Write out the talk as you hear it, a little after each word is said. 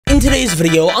today's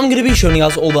video, I'm going to be showing you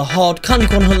guys all the hard candy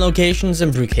corn hunt locations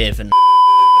in Brookhaven.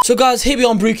 So guys, here we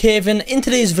are on Brookhaven. In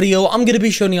today's video, I'm going to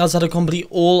be showing you guys how to complete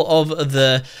all of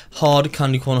the hard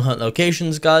candy corn hunt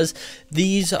locations, guys.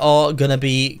 These are going to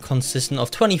be consistent of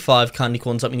 25 candy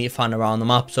corns that we need to find around the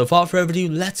map. So without further ado,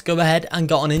 let's go ahead and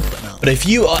get on into it now. But if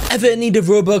you are ever in need of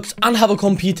Robux and have a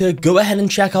computer, go ahead and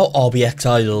check out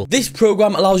RBX. This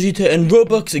program allows you to earn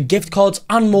Robux, gift cards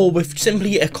and more with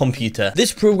simply a computer.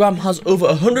 This program has over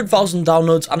 100,000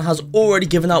 downloads and has already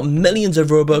given out millions of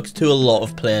Robux to a lot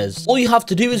of players. All you have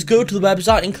to do is go to the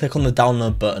website and click on the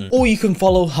download button, or you can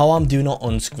follow how I'm doing it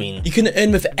on screen. You can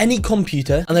earn with any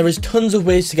computer, and there is tons of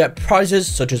ways to get prizes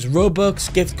such as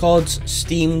Robux, gift cards,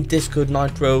 Steam, Discord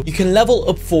Nitro. You can level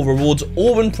up for rewards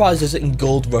or win prizes in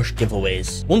Gold Rush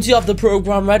giveaways. Once you have the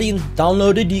program ready and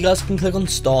downloaded, you guys can click on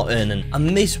start earning, and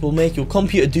this will make your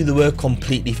computer do the work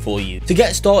completely for you. To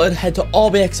get started, head to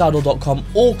rbxidol.com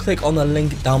or click on the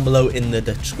link down below in the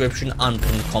description and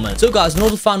pinned comment. So guys, in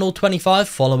order to find all 25,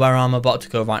 follow where I'm about to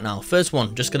go right now. First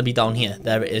one, just going to be down here.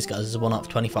 There it is, guys. This is 1 out of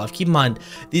 25. Keep in mind,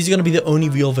 these are going to be the only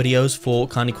real videos for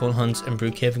candy corn hunts in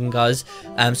Brookhaven, guys.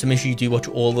 So make sure you do watch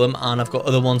all of them. And I've got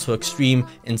other ones for extreme,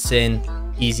 insane,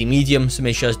 easy, medium. So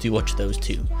make sure you guys do watch those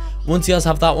too. Once you guys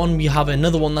have that one, we have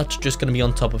another one that's just going to be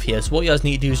on top of here. So what you guys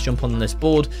need to do is jump on this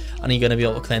board, and you're going to be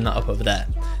able to claim that up over there.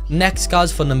 Next,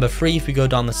 guys, for number 3, if we go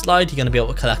down the slide, you're going to be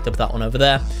able to collect up that one over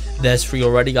there. There's 3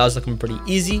 already, guys, looking pretty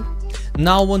easy.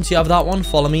 Now, once you have that one,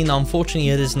 follow me. Now, unfortunately,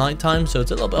 it is nighttime, so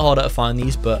it's a little bit harder to find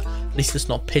these, but at least it's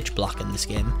not pitch black in this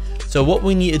game. So what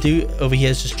we need to do over here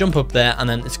is just jump up there, and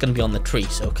then it's going to be on the tree.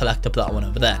 So collect up that one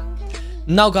over there.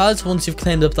 Now, guys, once you've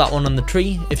claimed up that one on the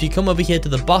tree, if you come over here to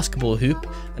the basketball hoop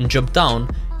and jump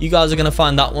down, you guys are going to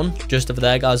find that one just over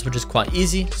there, guys, which is quite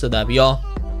easy. So there we are.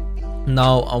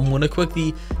 Now, I'm going to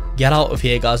quickly get out of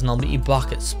here, guys, and I'll meet you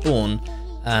back at spawn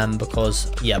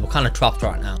because, yeah, we're kind of trapped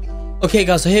right now. Okay,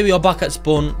 guys, so here we are back at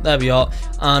spawn. There we are.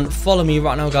 And follow me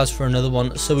right now, guys, for another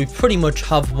one. So we pretty much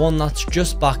have one that's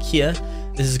just back here.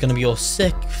 This is going to be your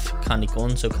 6th candy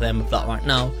corn, so claim up that right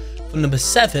now. For number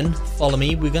 7, follow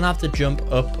me. We're going to have to jump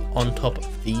up on top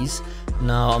of these.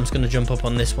 Now, I'm just going to jump up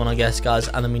on this one, I guess, guys.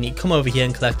 And then we need to come over here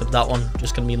and collect up that one.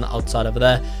 Just going to be on the outside over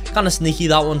there. Kind of sneaky,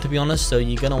 that one, to be honest. So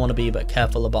you're going to want to be a bit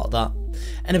careful about that.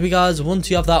 Anyway, guys, once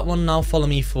you have that one, now follow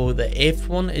me for the 8th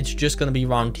one. It's just going to be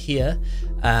around here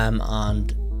and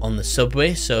on the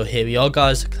subway. So here we are,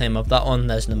 guys. Claim up that one.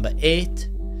 There's number 8.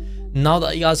 Now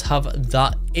that you guys have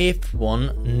that 8th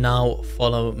one, now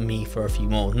follow me for a few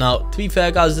more. Now, to be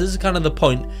fair, guys, this is kind of the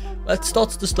point where it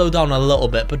starts to slow down a little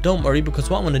bit, but don't worry, because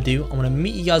what I'm going to do, I'm going to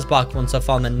meet you guys back once I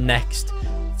found the next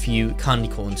few candy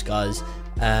corns, guys.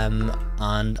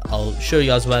 And I'll show you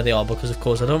guys where they are, because of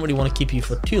course I don't really want to keep you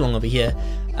for too long over here.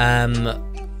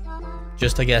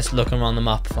 Just, I guess, looking around the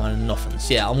map, finding nothing.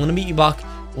 So yeah, I'm going to meet you back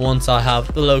once I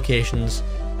have the locations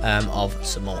of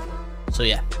some more. So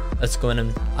yeah, let's go in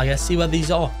and, I guess, see where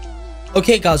these are.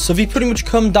 Okay, guys, so if you pretty much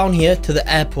come down here to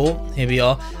the airport, here we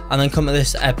are, and then come to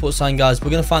this airport sign, guys, we're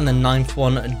going to find the 9th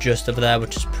one just over there,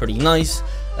 which is pretty nice.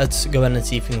 Let's go in and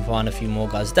see if we can find a few more,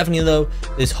 guys. Definitely, though,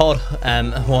 this hard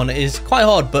one is quite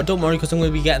hard, but don't worry, because I'm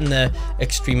going to be getting the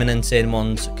extreme and insane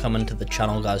ones coming to the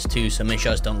channel, guys, too, so make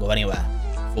sure you guys don't go anywhere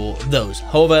for those.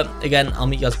 However, again, I'll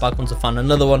meet you guys back once I find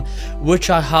another one, which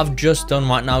I have just done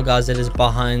right now, guys. It is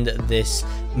behind this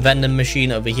vending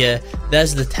machine over here.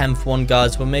 There's the 10th one,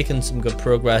 guys. We're making some good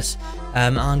progress,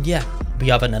 and yeah, we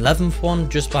have an 11th one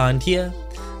just behind here.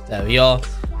 There we are.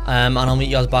 And I'll meet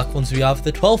you guys back once we have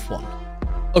the 12th one.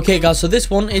 Okay, guys, so this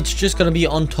one, it's just going to be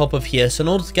on top of here. So in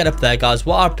order to get up there, guys,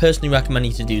 what I personally recommend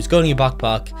you to do is go in your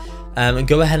backpack and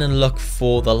go ahead and look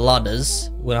for the ladders.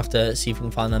 We'll have to see if we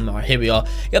can find them. All right, here we are.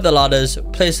 Get the ladders,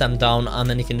 place them down, and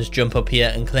then you can just jump up here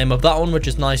and claim up that one, which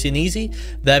is nice and easy.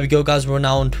 There we go, guys. We're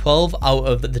now on 12 out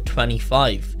of the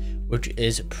 25, which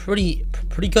is pretty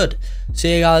good. So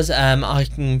yeah, guys, I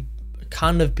can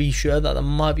kind of be sure that there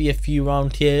might be a few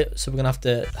around here, so we're gonna have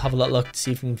to have a little look to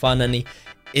see if we can find any.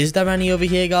 Is there any over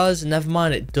here, guys? Never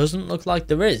mind, it doesn't look like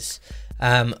there is.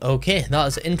 Okay, that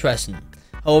is interesting.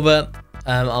 However,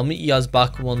 I'll meet you guys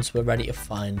back once we're ready to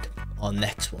find our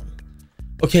next one.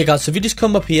 Okay, guys, so if you just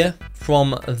come up here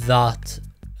from that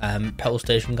petrol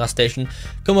station, gas station,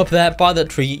 come up there by that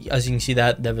tree. As you can see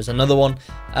there is another one,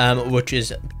 which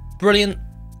is brilliant.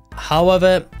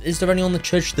 However, is there any on the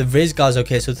church? There is, guys.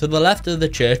 Okay, so to the left of the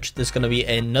church, there's going to be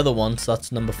another one, so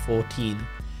that's number 14.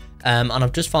 And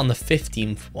I've just found the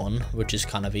 15th one, which is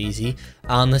kind of easy.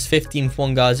 And this 15th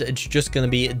one, guys, it's just going to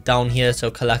be down here, so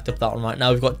collect up that one right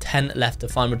now. We've got 10 left to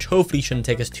find, which hopefully shouldn't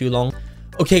take us too long.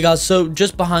 Okay, guys, so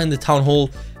just behind the town hall,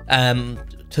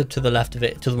 to the left of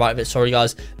it, to the right of it, sorry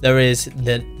guys, there is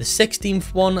the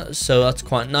 16th one, so that's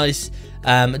quite nice.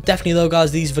 Definitely though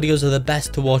guys, these videos are the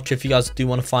best to watch if you guys do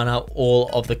want to find out all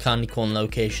of the candy corn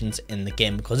locations in the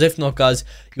game, because if not guys,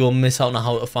 you will miss out on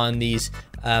how to find these,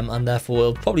 and therefore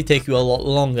it'll probably take you a lot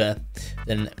longer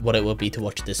than what it will be to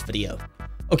watch this video.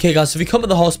 Okay guys, so if you come to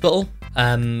the hospital,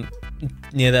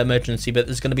 near the emergency bit,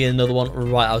 there's going to be another one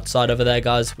right outside over there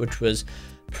guys, which was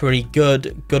pretty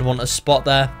good one to spot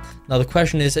there. Now the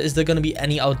question is there going to be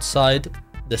any outside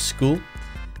the school?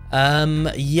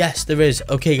 Yes there is.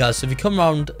 Okay guys, so if you come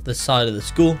around the side of the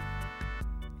school,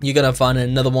 you're gonna find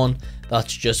another one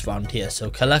that's just around here,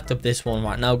 so collect up this one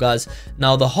right now guys.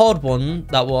 Now the hard one,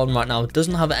 that one right now,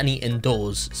 doesn't have any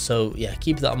indoors, so yeah,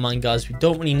 keep that in mind guys. We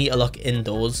don't really need to look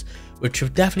indoors, which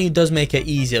definitely does make it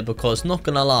easier, because not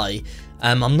gonna lie,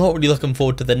 I'm not really looking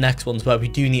forward to the next ones where we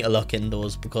do need to look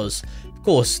indoors, because of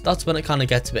course that's when it kind of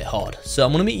gets a bit hard. So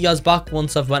I'm gonna meet you guys back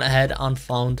once I've went ahead and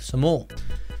found some more.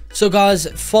 So guys,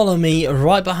 follow me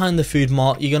right behind the food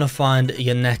mart. You're gonna find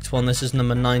your next one. This is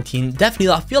number 19. Definitely,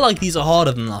 I feel like these are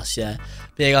harder than last year.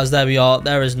 But yeah guys, there we are.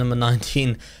 There is number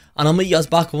 19, and I'll meet you guys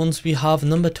back once we have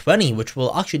number 20, which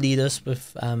will actually lead us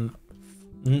with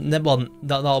well,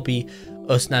 that'll be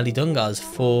us nearly done guys,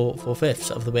 4/5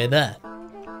 of the way there.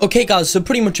 Okay guys, so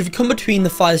pretty much if you come between the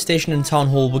fire station and town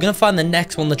hall, we're going to find the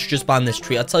next one that's just behind this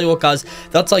tree. I'll tell you what guys,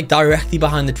 that's like directly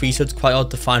behind the tree, so it's quite hard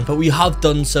to find, but we have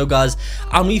done so guys,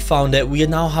 and we found it. We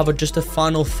now have just a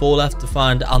final 4 left to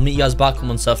find. I'll meet you guys back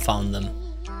once I've found them.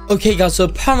 Okay guys, so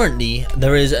apparently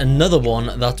there is another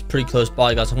one that's pretty close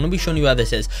by guys. I'm going to be showing you where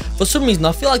this is. For some reason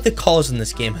I feel like the cars in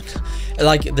this game are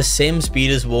like the same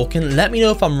speed as walking. Let me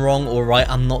know if I'm wrong or right,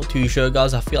 I'm not too sure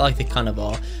guys. I feel like they kind of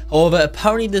are. However,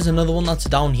 apparently there's another one that's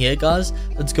down here guys.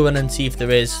 Let's go in and see if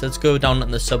there is. Let's go down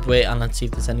in the subway and let's see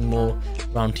if there's any more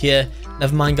around here.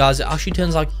 Never mind guys, it actually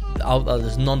turns like out that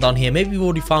there's none down here. Maybe we've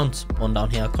already found one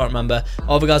down here, I can't remember.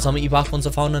 However guys, I'll meet you back once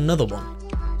I found another one.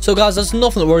 So guys, that's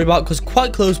nothing to worry about, because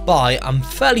quite close by, I'm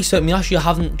fairly certain we actually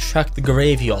haven't checked the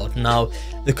graveyard. Now,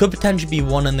 there could potentially be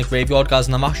one in the graveyard guys,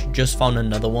 and I've actually just found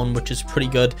another one, which is pretty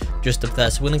good, just up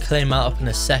there. So we're going to claim that up in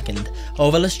a second.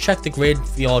 However, let's check the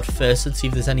graveyard first and see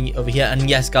if there's any over here. And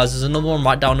yes guys, there's another one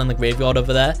right down in the graveyard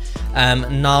over there.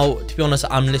 Now, to be honest,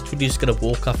 I'm literally just going to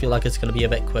walk. I feel like it's going to be a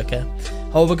bit quicker.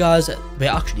 However guys,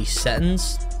 they're actually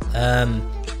settings.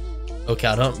 Okay,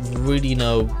 I don't really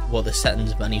know what the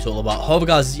settings menu is all about. However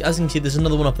guys, as you can see, there's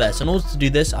another one up there. So in order to do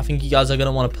this, I think you guys are going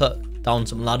to want to put down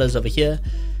some ladders over here.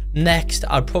 Next,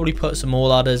 I'd probably put some more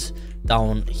ladders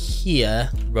down here,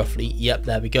 roughly. Yep,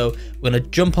 there we go. We're going to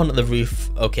jump onto the roof.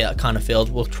 Okay, that kind of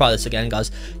failed. We'll try this again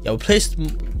guys. Yeah, we'll place them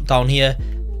down here.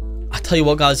 I tell you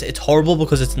what guys, it's horrible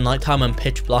because it's nighttime and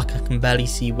pitch black. I can barely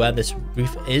see where this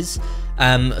roof is.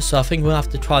 So I think we'll have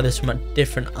to try this from a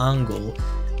different angle.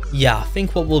 Yeah, I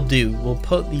think what we'll do, we'll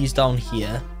put these down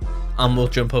here and we'll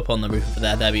jump up on the roof over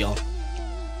there. There we are.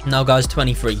 Now guys,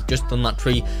 23, just on that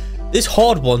tree. This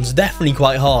hard one's definitely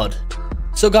quite hard.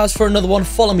 So guys, for another one,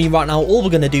 follow me right now. All we're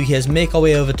going to do here is make our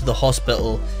way over to the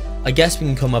hospital. I guess we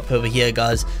can come up over here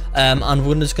guys, and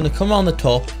we're just going to come around the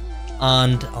top,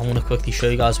 and I'm going to quickly show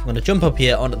you guys. We're going to jump up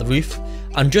here onto the roof,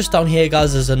 and just down here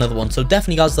guys, there's another one. So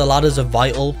definitely guys, the ladders are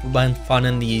vital when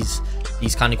finding these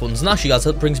candy corns. And actually guys,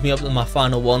 that brings me up to my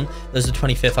final one. There's the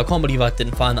 25th. I can't believe I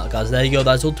didn't find that guys. There you go,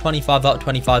 that's all 25 out of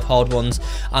 25 hard ones.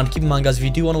 And keep in mind guys, if you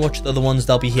do want to watch the other ones,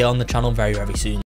 they'll be here on the channel very soon.